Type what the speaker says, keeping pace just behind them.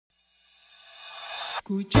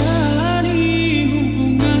Masih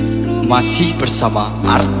bersama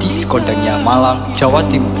artis kondangnya Malang, Jawa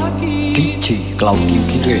Timur, DJ Claudio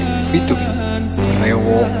Gire, featuring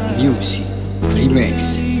Rewo Music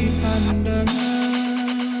Remix.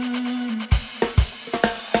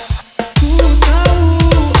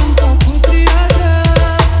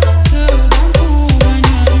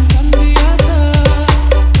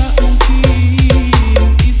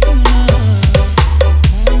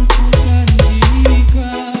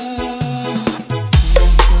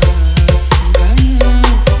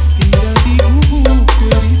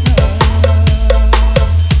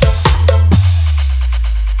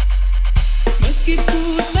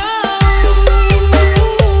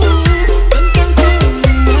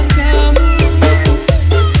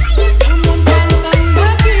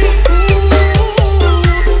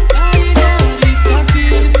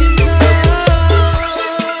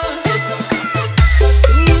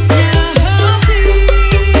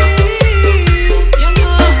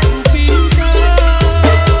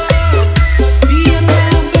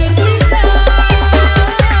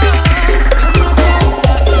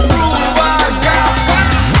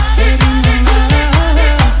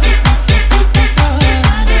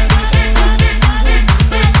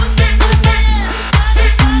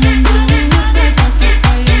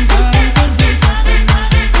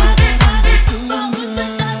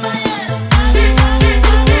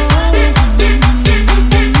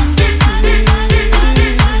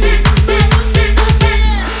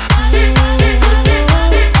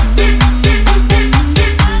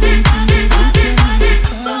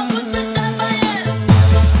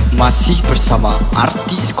 Masih bersama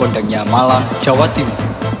artis kondangnya Malang, Jawa Timur,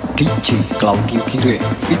 DJ Claudio Gire,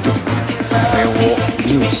 featuring Rewo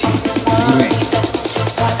Music Remix.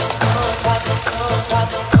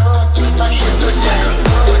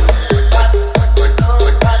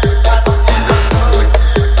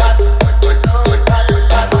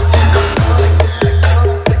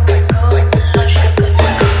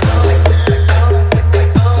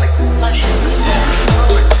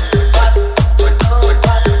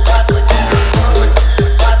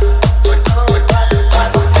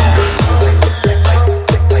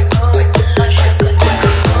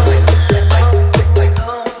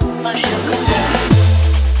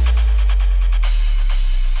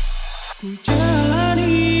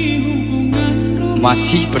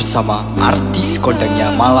 Masih bersama artis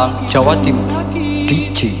kondangnya Malang, Jawa Timur,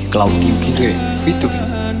 DJ Claudio Gire, featuring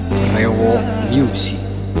Rewo Music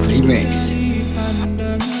Remix.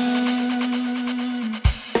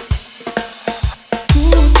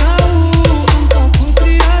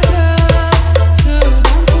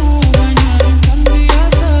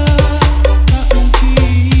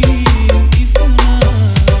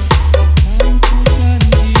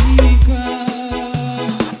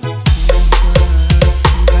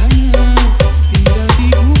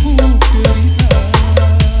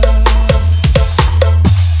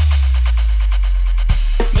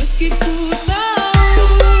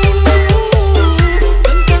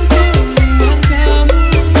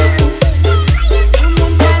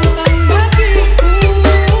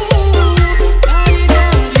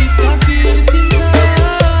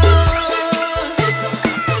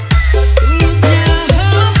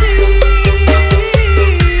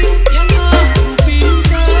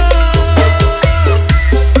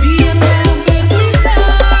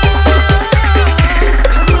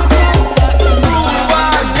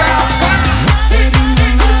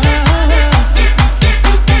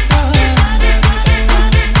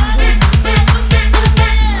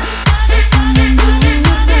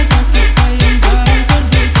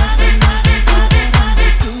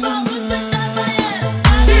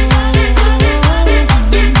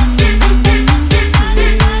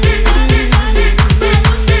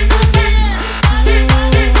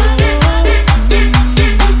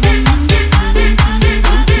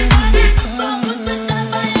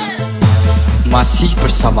 Masih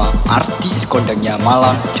bersama artis kondangnya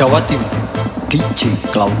Malang, Jawa Timur, DJ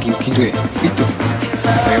Claudio Gire, featuring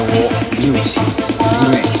Rewo Music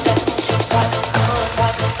Remix.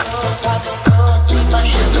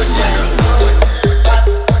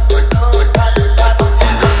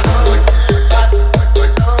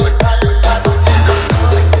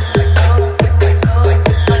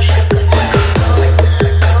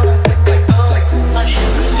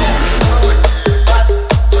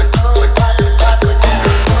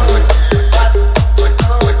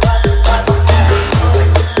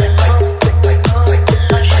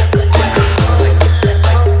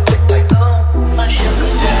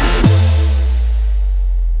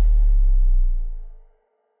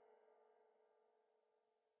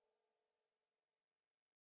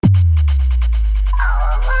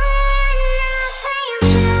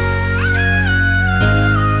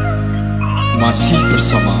 Masih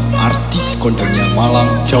bersama artis kondangnya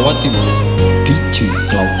Malang, Jawa Timur, DJ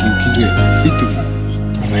Claudio Gire featuring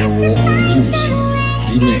Brewog Music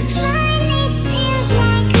Remix.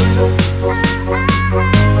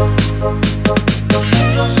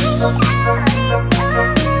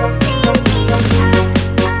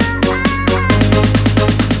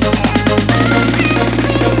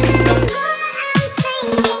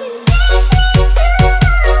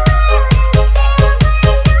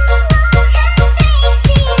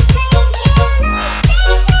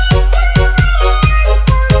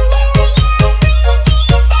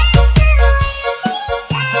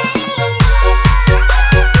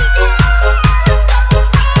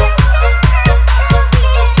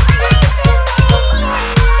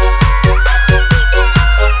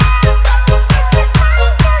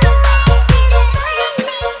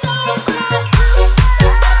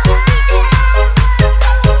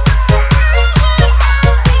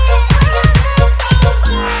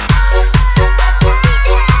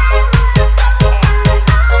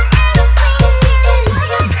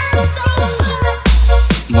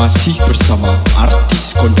 Masih bersama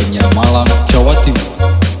artis kondangnya Malang, Jawa Timur,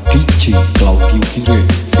 DJ Claudio Gire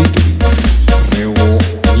featuring Brewog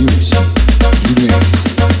Music Remix.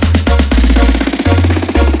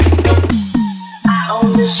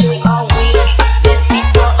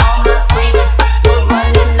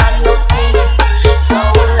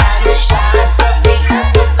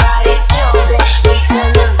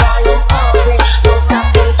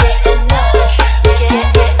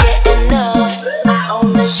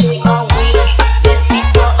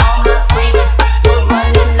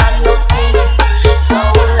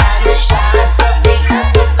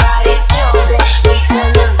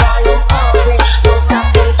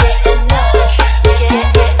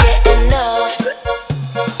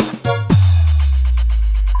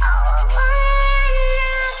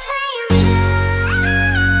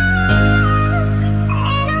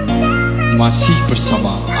 Masih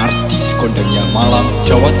bersama artis kondangnya Malang,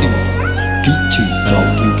 Jawa Timur, DJ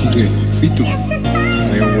Claudio Gire featuring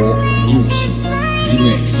Brewog Music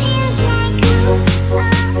Remix.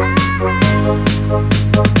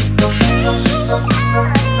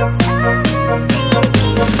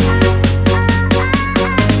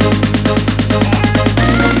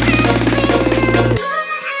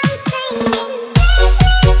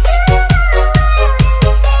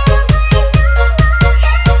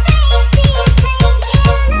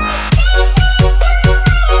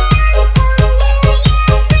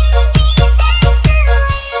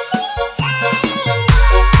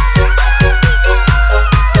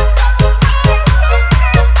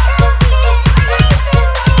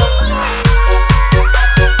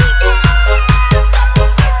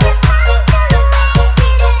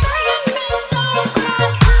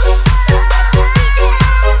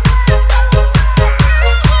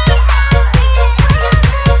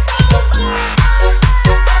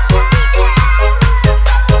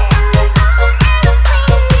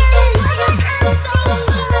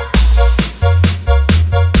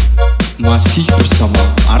 Masih bersama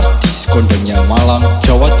artis kondangnya Malang,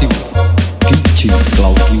 Jawa Timur, DJ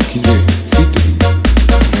Claudio Gire featuring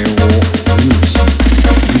Brewog Music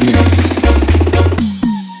Remix.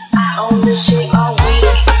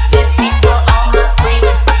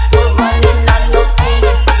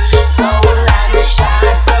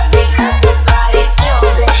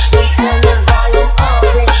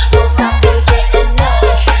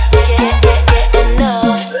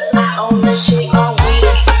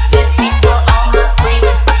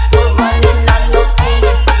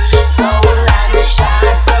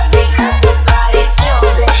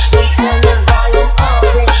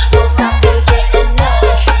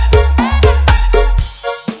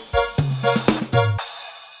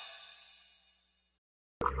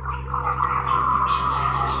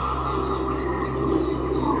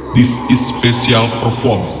 This is special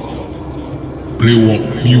performance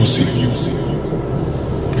Brewog Music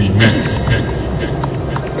Remix.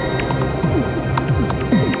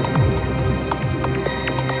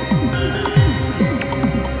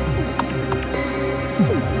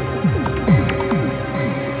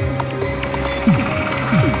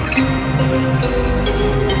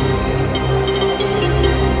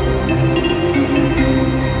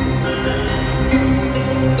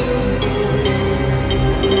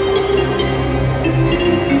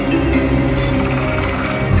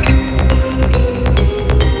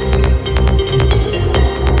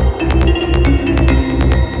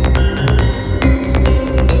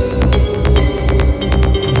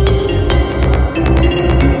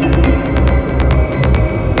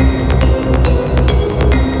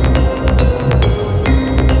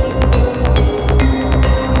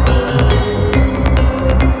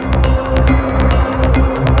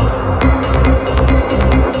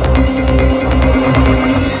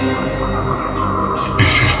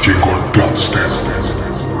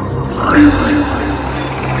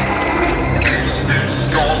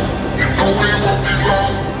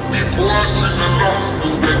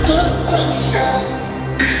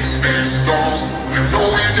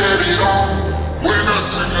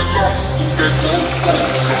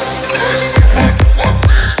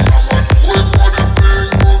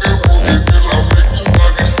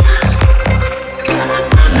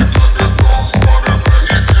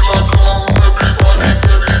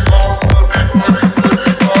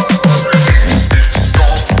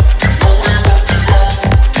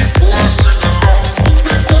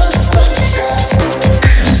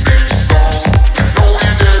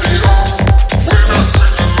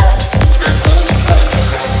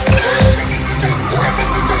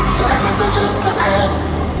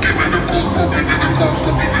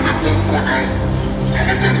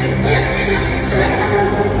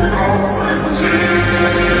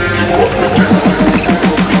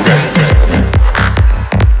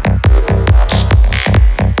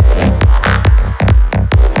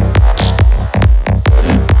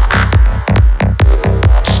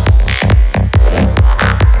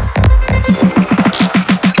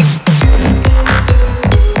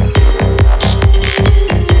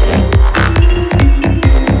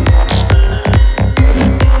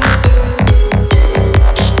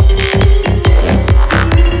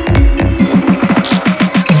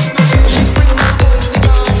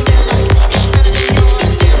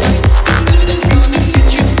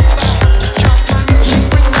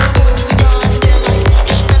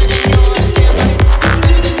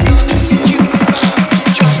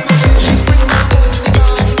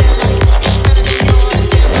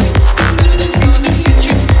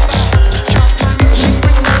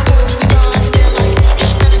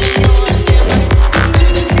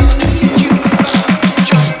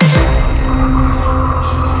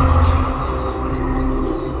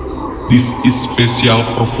 This is spesial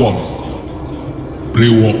performance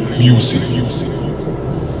Brewog Music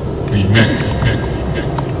Remix.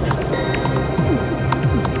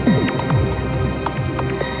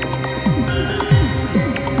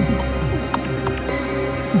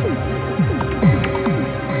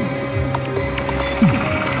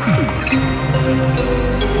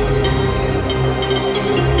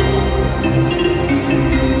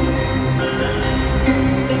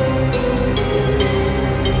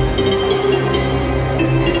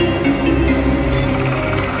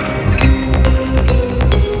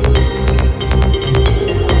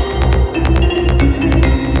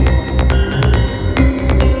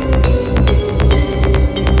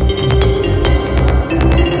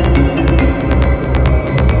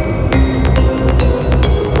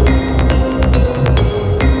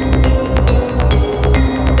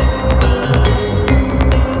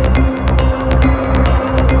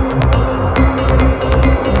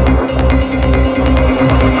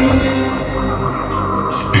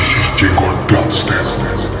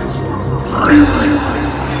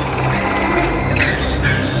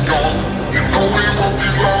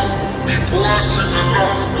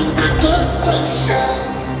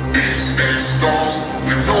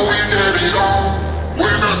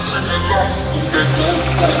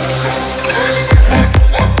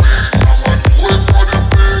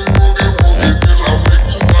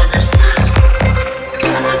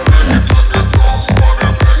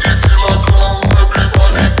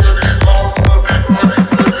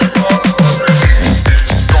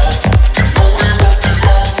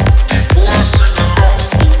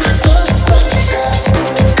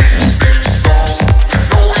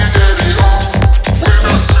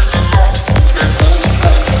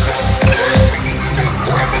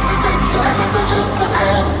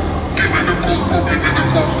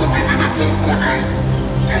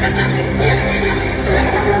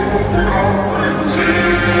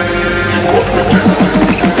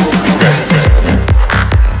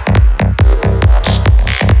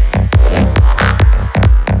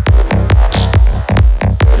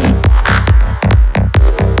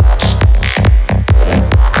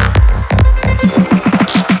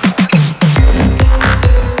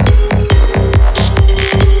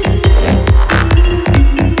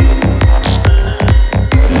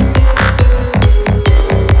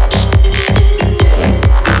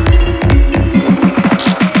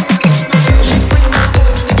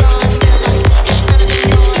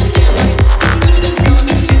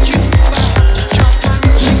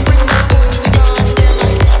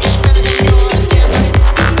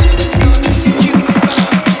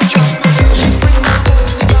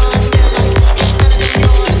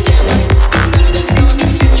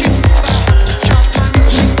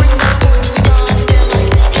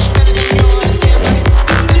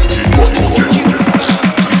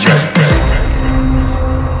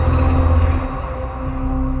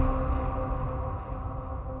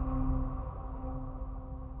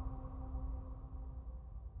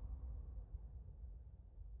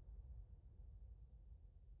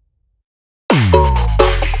 Welcome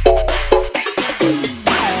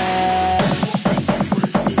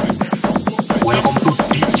to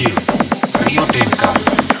DJ Rio Denka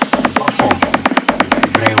perform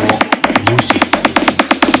Brewog Music.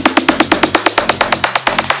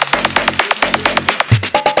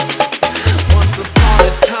 Once upon a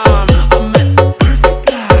time, I met the perfect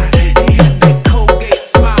guy. He had that Colgate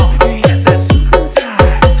smile, he had that suit and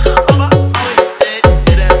tie. I always said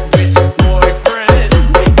to that rich boyfriend, you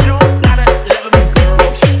don't gotta love me, girl,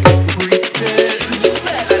 you can pretend.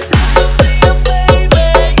 Used to be a baby,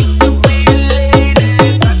 used to be a lady,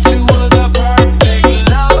 thought you were the perfect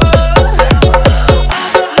lover. All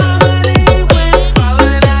the harmony went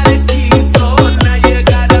falling out of key, so now you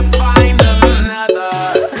gotta find another.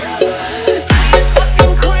 You're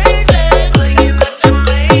talking crazy, saying that you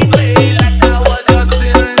made me like I was your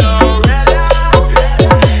Cinderella. You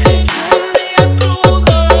and me are through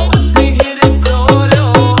though, watch me hit it solo.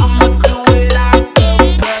 I'ma do it a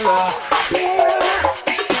cappella.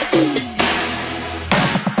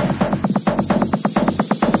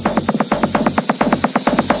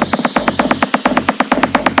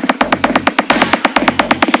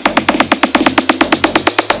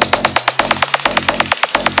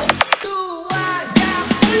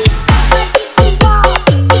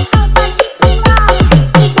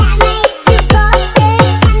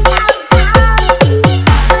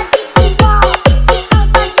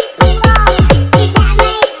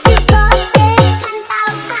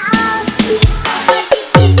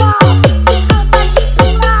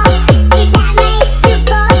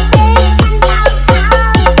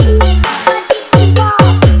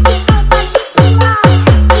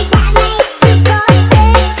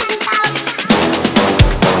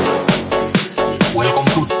 Welcome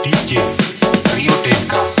to DJ Rio Denka perform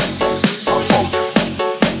Brewog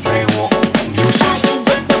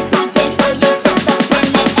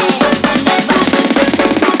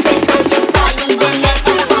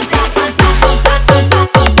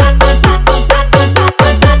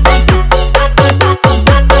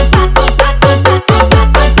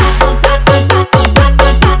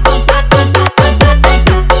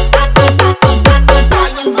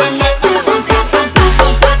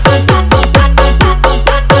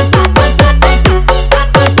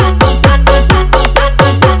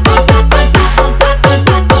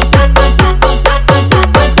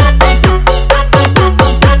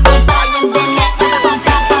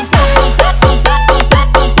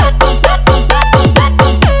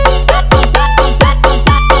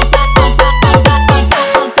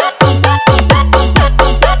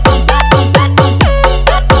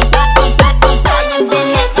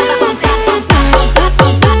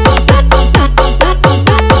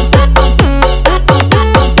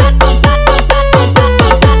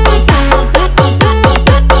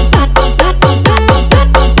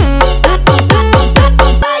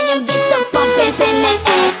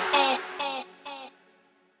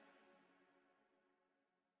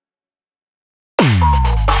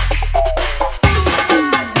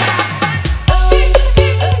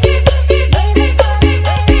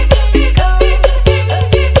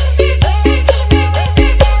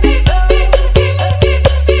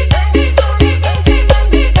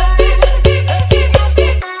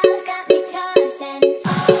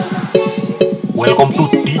Welcome to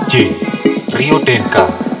DJ Rio Denka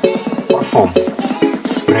perform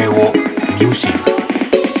Brewog Music.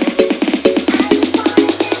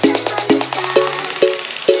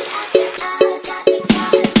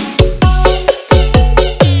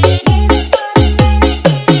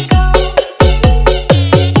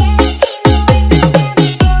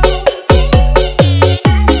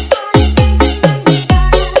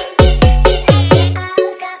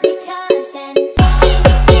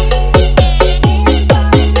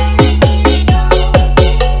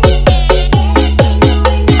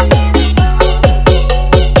 Thank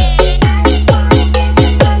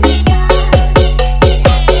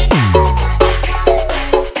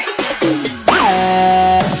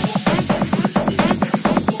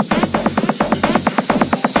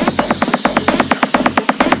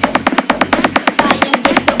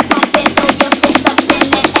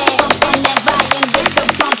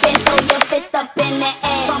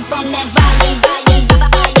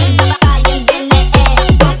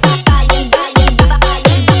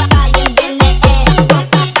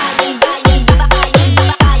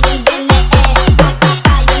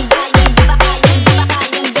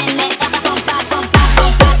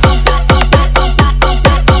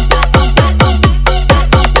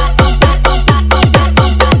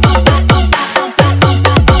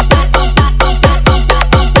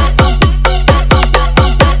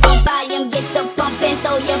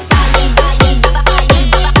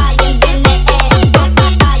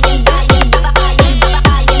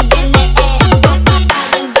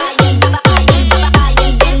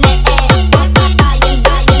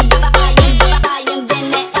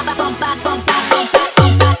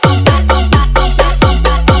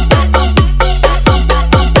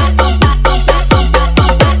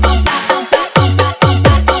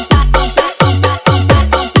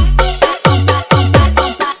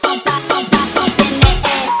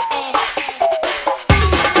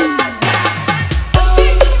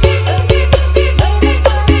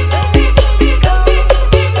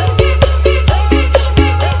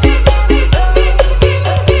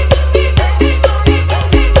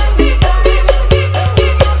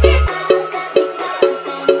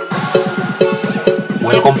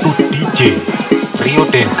DJ Rio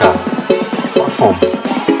Denka perform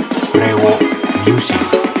Brewog Music.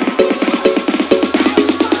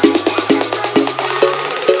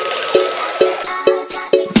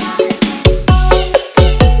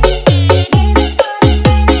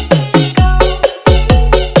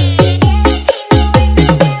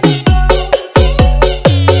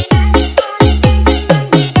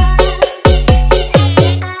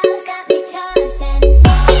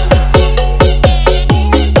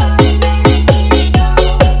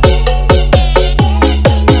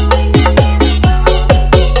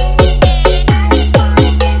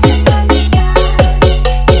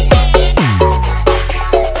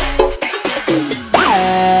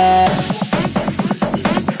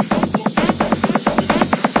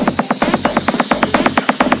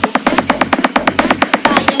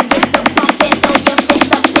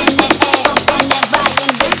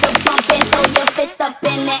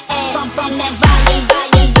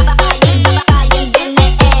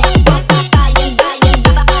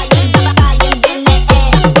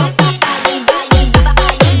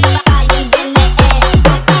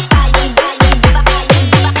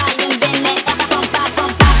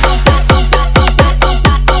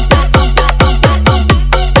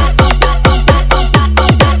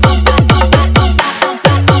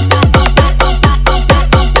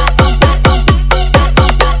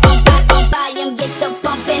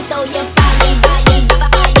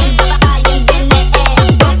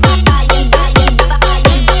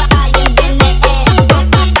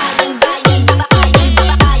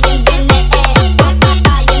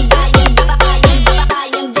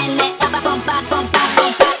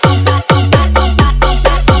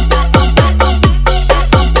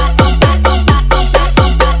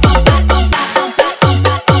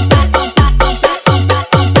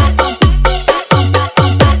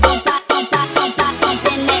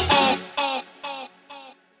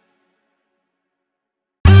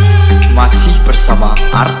 Masih bersama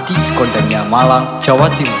artis kondangnya Malang, Jawa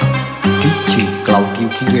Timur, DJ Claudio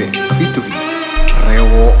Gire featuring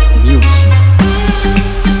Brewog Music.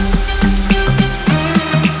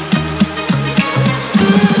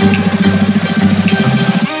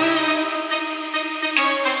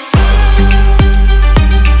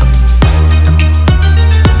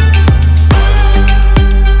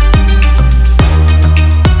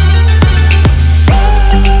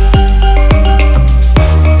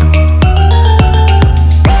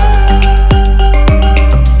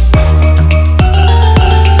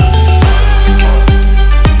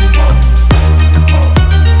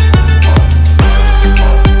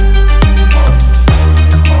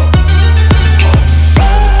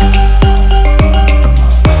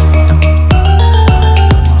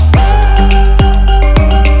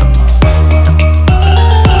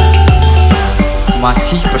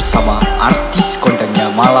 Masih bersama artis kondangnya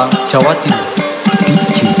Malang, Jawa Timur,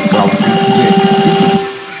 DJ Claudio Gire featuring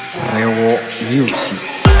Brewog Music.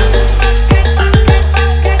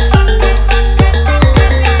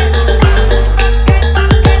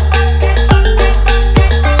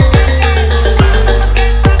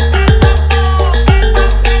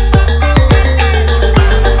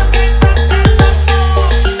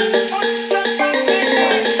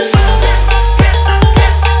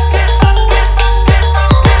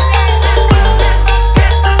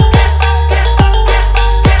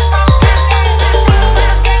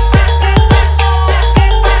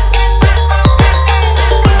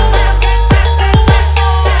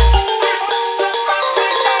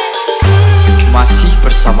 Masih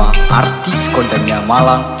bersama artis kondangnya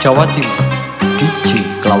Malang, Jawa Timur, DJ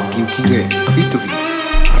Claudio Gire featuring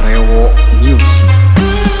Brewog Music.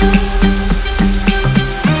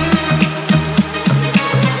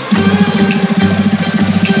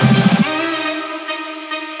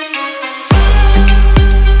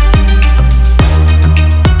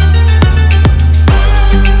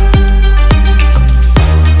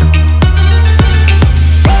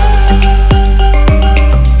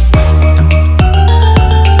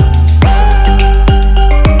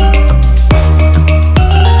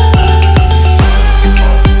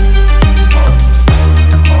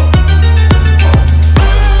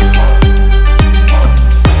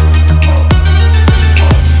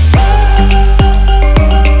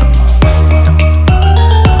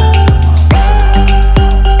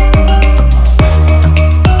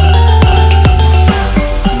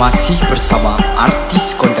 Masih bersama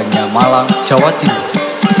artis kondangnya Malang, Jawa Timur,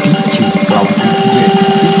 DJ Claudio Gire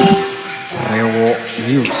featuring Brewog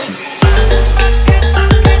Music.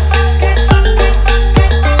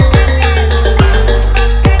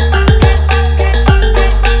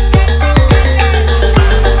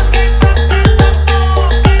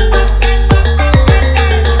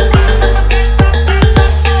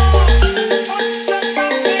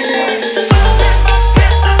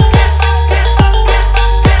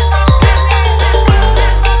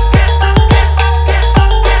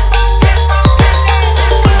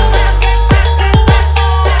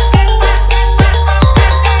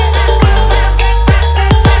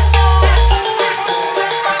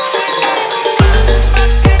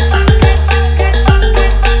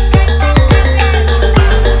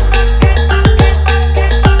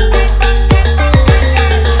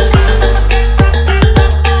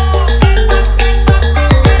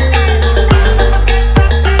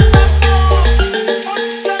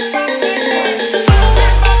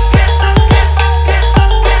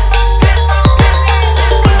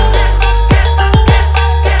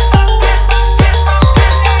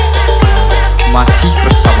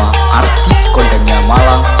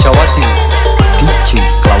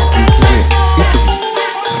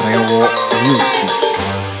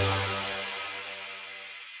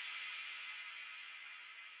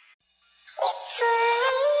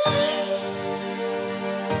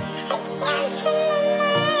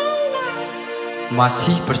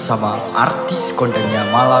 Masih bersama artis kondangnya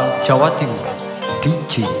Malang, Jawa Timur,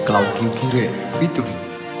 DJ Claudio Gire featuring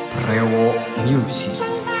Brewog Music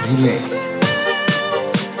Remix.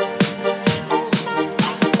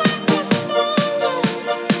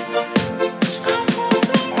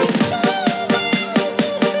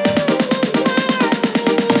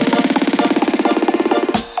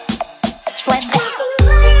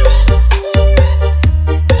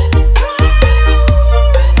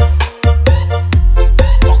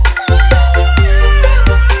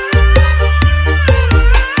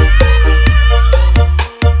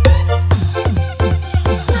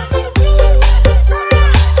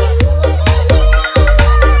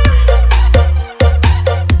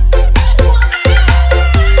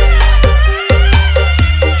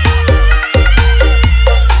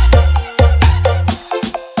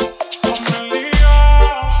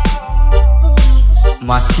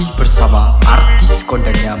 Masih bersama artis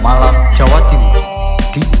kondangnya Malang, Jawa Timur,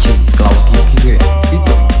 DJ Claudio Gire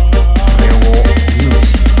featuring Brewog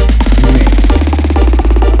Music Remix.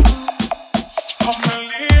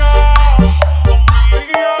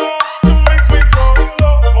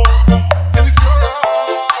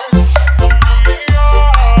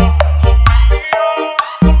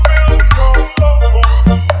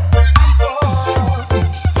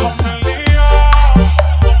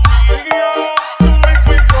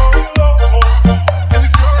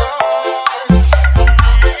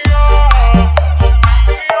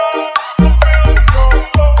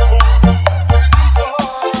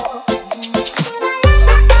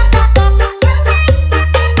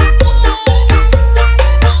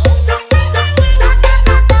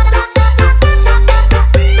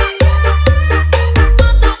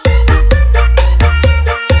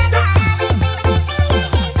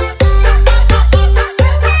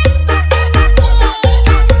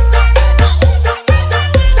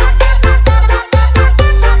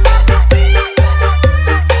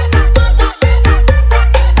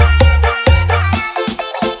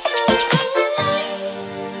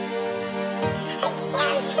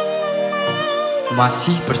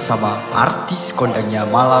 Masih bersama artis kondangnya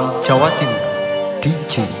Malang, Jawa Timur,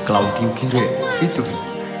 DJ Claudio Gire featuring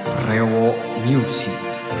Brewog Music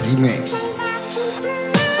Remix.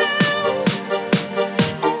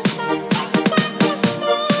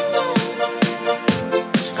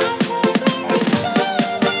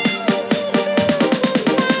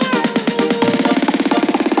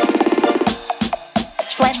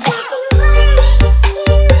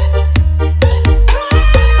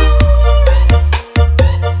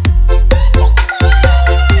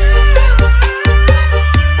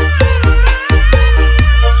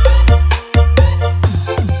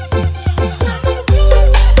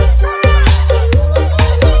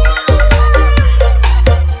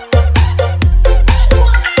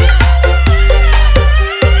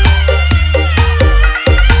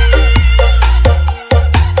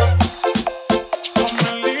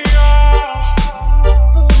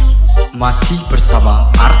 Masih bersama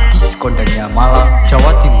artis kondangnya Malang,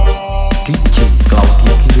 Jawa Timur, DJ